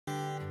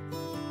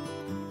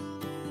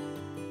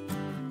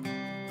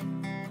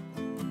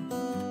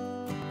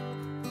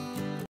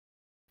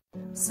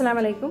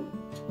അസ്സലാമലൈക്കും.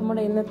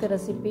 നമ്മുടെ ഇന്നത്തെ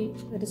റെസിപ്പി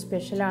ഒരു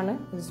സ്പെഷ്യലാണ്.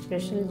 ഒരു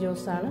സ്പെഷ്യൽ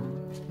ജ്യൂസാണ്.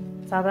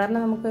 സാധാരണ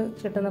നമുക്ക്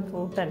കിട്ടുന്ന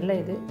ഫ്രൂട്ടല്ല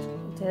ഇത്.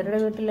 ചിലരുടെ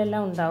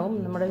വീട്ടിലെല്ലാം ഉണ്ടാവും.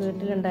 നമ്മുടെ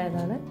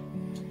വീട്ടിലുണ്ടായതാണ്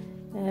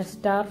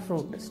സ്റ്റാർ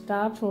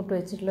ഫ്രൂട്ട്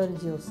വെച്ചിട്ടുള്ള ഒരു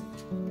ജ്യൂസ്.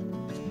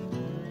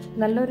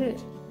 നല്ലൊരു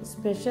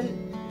സ്പെഷ്യൽ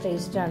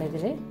ടേസ്റ്റാണ്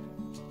ഇതിന്.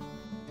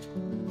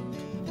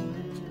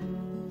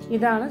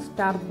 ഇതാണ്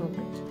സ്റ്റാർ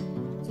ഫ്രൂട്ട്.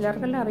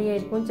 ചിലർക്കെല്ലാം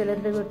അറിയായിരിക്കും,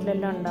 ചിലരുടെ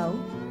വീട്ടിലെല്ലാം ഉണ്ടാവും.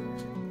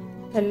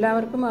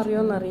 എല്ലാവർക്കും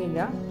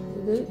അറിയുമെന്നറിയില്ല.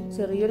 ഇത്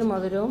ചെറിയൊരു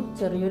മധുരവും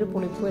ചെറിയൊരു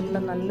പുളിപ്പും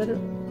എല്ലാം നല്ലൊരു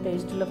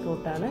ടേസ്റ്റുള്ള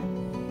ഫ്രൂട്ടാണ്.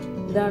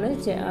 ഇതാണ്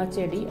ആ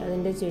ചെടി.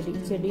 അതിൻ്റെ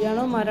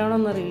ചെടിയാണോ മരമാണോ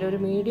എന്നറിയില്ല. ഒരു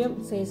മീഡിയം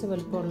സൈസ്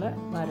വലുപ്പമുള്ള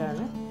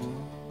മരമാണ്.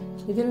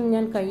 ഇതിൽ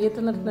ഞാൻ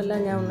കയ്യെത്തുന്നിടത്തെല്ലാം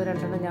ഞാൻ ഒന്ന്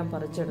രണ്ടെണ്ണം ഞാൻ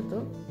പറിച്ചെടുത്തു.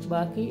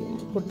 ബാക്കി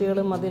കുട്ടികൾ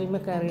മതിൽമ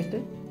കയറിയിട്ട്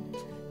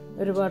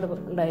ഒരുപാട്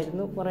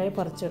ഉണ്ടായിരുന്നു, കുറേ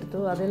പറിച്ചെടുത്തു.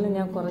 അതിൽ നിന്ന്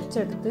ഞാൻ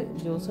കുറച്ചെടുത്ത്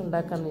ജ്യൂസ്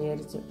ഉണ്ടാക്കാമെന്ന്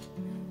വിചാരിച്ചു.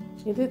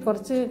 ഇത്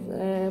കുറച്ച്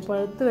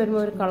പഴുത്ത്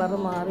വരുമ്പോൾ ഒരു കളറ്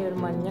മാറി ഒരു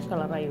മഞ്ഞ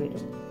കളറായി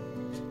വരും.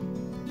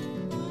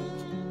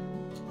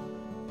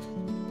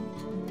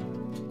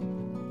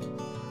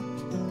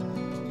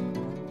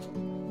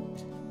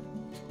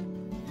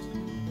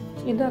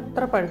 ഇത്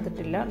അത്ര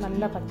പഴുത്തിട്ടില്ല,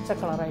 നല്ല പച്ച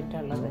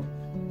കളറായിട്ടുള്ളത്.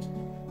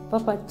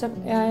 അപ്പോൾ പച്ച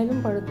ആയാലും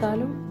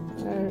പഴുത്താലും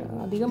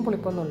അധികം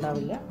പുളിപ്പൊന്നും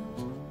ഉണ്ടാവില്ല.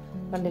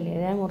 കണ്ടില്ലേ,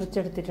 ഞാൻ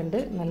മുറിച്ചെടുത്തിട്ടുണ്ട്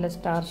നല്ല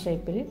സ്റ്റാർ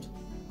ഷേപ്പിൽ.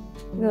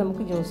 ഇത്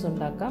നമുക്ക് ജ്യൂസ്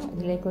ഉണ്ടാക്കാം.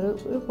 ഇതിലേക്കൊരു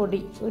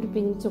ഒരു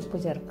പിഞ്ച് ഉപ്പ്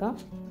ചേർക്കാം.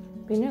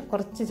 പിന്നെ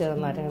കുറച്ച്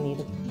ചെറുനാരങ്ങ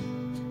നീര്,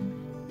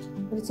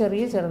 ഒരു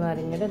ചെറിയ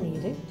ചെറുനാരങ്ങയുടെ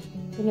നീര്,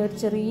 പിന്നെ ഒരു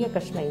ചെറിയ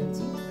കഷ്ണം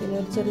ഇഞ്ചി, പിന്നെ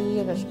ഒരു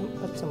ചെറിയ കഷ്ണം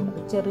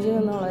പച്ചമുളക്.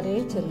 ചെറിയതെന്ന് വളരെ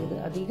ചെറിയത്,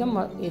 അധികം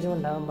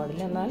എരിവുണ്ടാകാൻ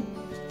പാടില്ല, എന്നാൽ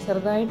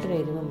ചെറുതായിട്ടൊരു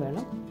എരിവും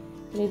വേണം.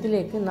 പിന്നെ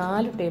ഇതിലേക്ക്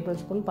 4 ടേബിൾ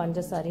സ്പൂൺ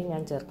പഞ്ചസാരയും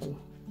ഞാൻ ചേർക്കുന്നു.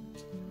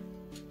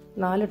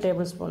 4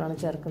 ടേബിൾ സ്പൂണാണ്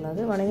ചേർക്കുന്നത്.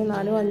 വേണമെങ്കിൽ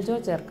 4 5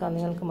 ചേർക്കാം,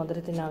 നിങ്ങൾക്ക്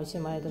മധുരത്തിന്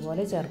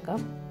ആവശ്യമായതുപോലെ ചേർക്കാം.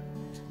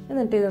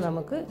 എന്നിട്ട് ഇത്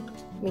നമുക്ക്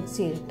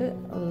മിക്സിയിലിട്ട്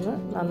ഒന്ന്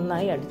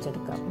നന്നായി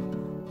അടിച്ചെടുക്കാം.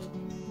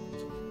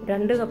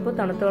 2 കപ്പ്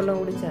തണുത്ത വെള്ളം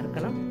കൂടി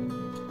ചേർക്കണം.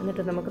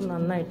 എന്നിട്ട് നമുക്ക്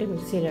നന്നായിട്ട്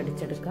മിക്സിയിൽ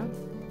അടിച്ചെടുക്കാം.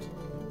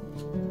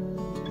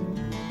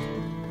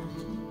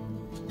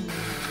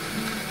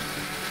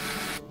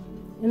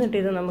 എന്നിട്ട്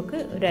ഇത് നമുക്ക്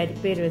ഒരു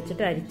അരിപ്പയിൽ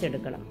വെച്ചിട്ട്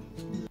അരിച്ചെടുക്കണം.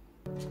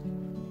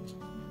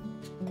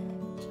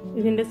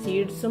 ഇതിൻ്റെ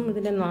സീഡ്സും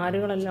ഇതിൻ്റെ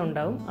നാരുകളെല്ലാം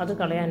ഉണ്ടാവും, അത്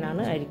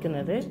കളയാനാണ്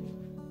അരിക്കുന്നത്.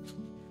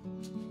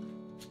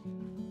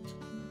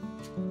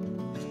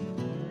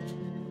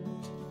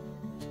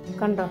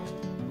 കണ്ടോ,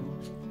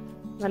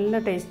 നല്ല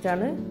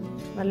ടേസ്റ്റാണ്.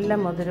 നല്ല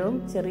മധുരവും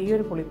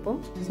ചെറിയൊരു പുളിപ്പും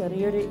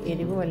ചെറിയൊരു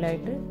എരിവും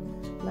എല്ലാമായിട്ട്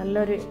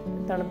നല്ലൊരു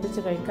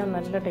തണുപ്പിച്ച് കഴിക്കാൻ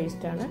നല്ല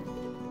ടേസ്റ്റാണ്.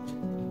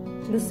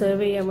 ഇത്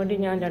സെർവ് ചെയ്യാൻ വേണ്ടി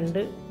ഞാൻ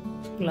 2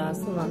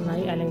 ഗ്ലാസ്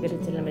നന്നായി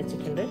അലങ്കരിച്ചെല്ലാം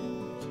വെച്ചിട്ടുണ്ട്.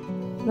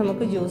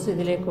 നമുക്ക് ജ്യൂസ്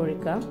ഇതിലേക്ക്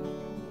ഒഴിക്കാം.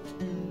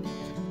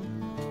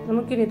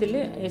 നമുക്കിനി ഇതിൽ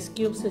ഐസ്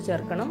ക്യൂബ്സ്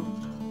ചേർക്കണം.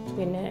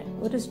 പിന്നെ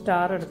ഒരു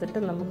സ്റ്റാർ എടുത്തിട്ട്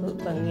നമുക്ക്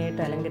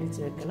ഭംഗിയായിട്ട് അലങ്കരിച്ച്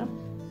വെക്കണം.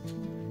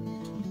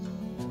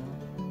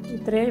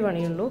 ഇത്രയേ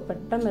പണിയുള്ളൂ,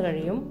 പെട്ടെന്ന്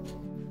കഴിയും.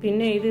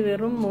 പിന്നെ ഇത്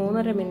വെറും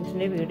 3.5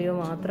 മിനിറ്റിൻ്റെ വീഡിയോ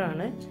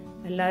മാത്രമാണ്.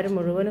 എല്ലാവരും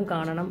മുഴുവനും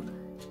കാണണം.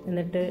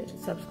 എന്നിട്ട്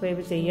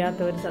സബ്സ്ക്രൈബ്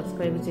ചെയ്യാത്തവർ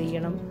സബ്സ്ക്രൈബ്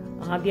ചെയ്യണം.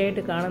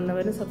 ആദ്യമായിട്ട്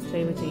കാണുന്നവരും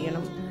സബ്സ്ക്രൈബ്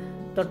ചെയ്യണം.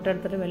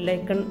 തൊട്ടടുത്തൊരു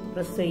ബെല്ലൈക്കൺ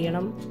പ്രസ്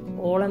ചെയ്യണം.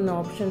 ഓൾ എന്ന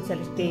ഓപ്ഷൻ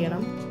സെലക്ട്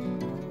ചെയ്യണം.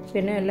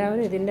 പിന്നെ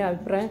എല്ലാവരും ഇതിൻ്റെ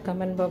അഭിപ്രായം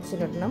കമൻറ്റ്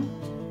ബോക്സിലിടണം.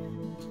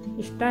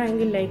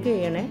 ഇഷ്ടമായെങ്കിൽ ലൈക്ക്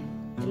ചെയ്യണേ.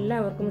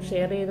 എല്ലാവർക്കും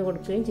ഷെയർ ചെയ്ത്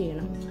കൊടുക്കുകയും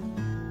ചെയ്യണം.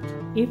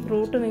 ഈ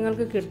ഫ്രൂട്ട്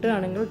നിങ്ങൾക്ക്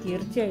കിട്ടുകയാണെങ്കിൽ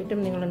തീർച്ചയായിട്ടും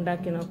നിങ്ങൾ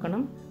ഉണ്ടാക്കി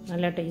നോക്കണം.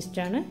 നല്ല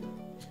ടേസ്റ്റാണ്.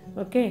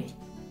 ഓക്കെ,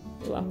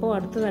 അപ്പോൾ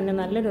അടുത്ത് തന്നെ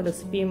നല്ലൊരു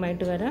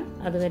റെസിപ്പിയുമായിട്ട് വരാം.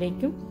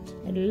 അതുവരേക്കും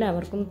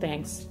എല്ലാവർക്കും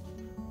താങ്ക്സ്.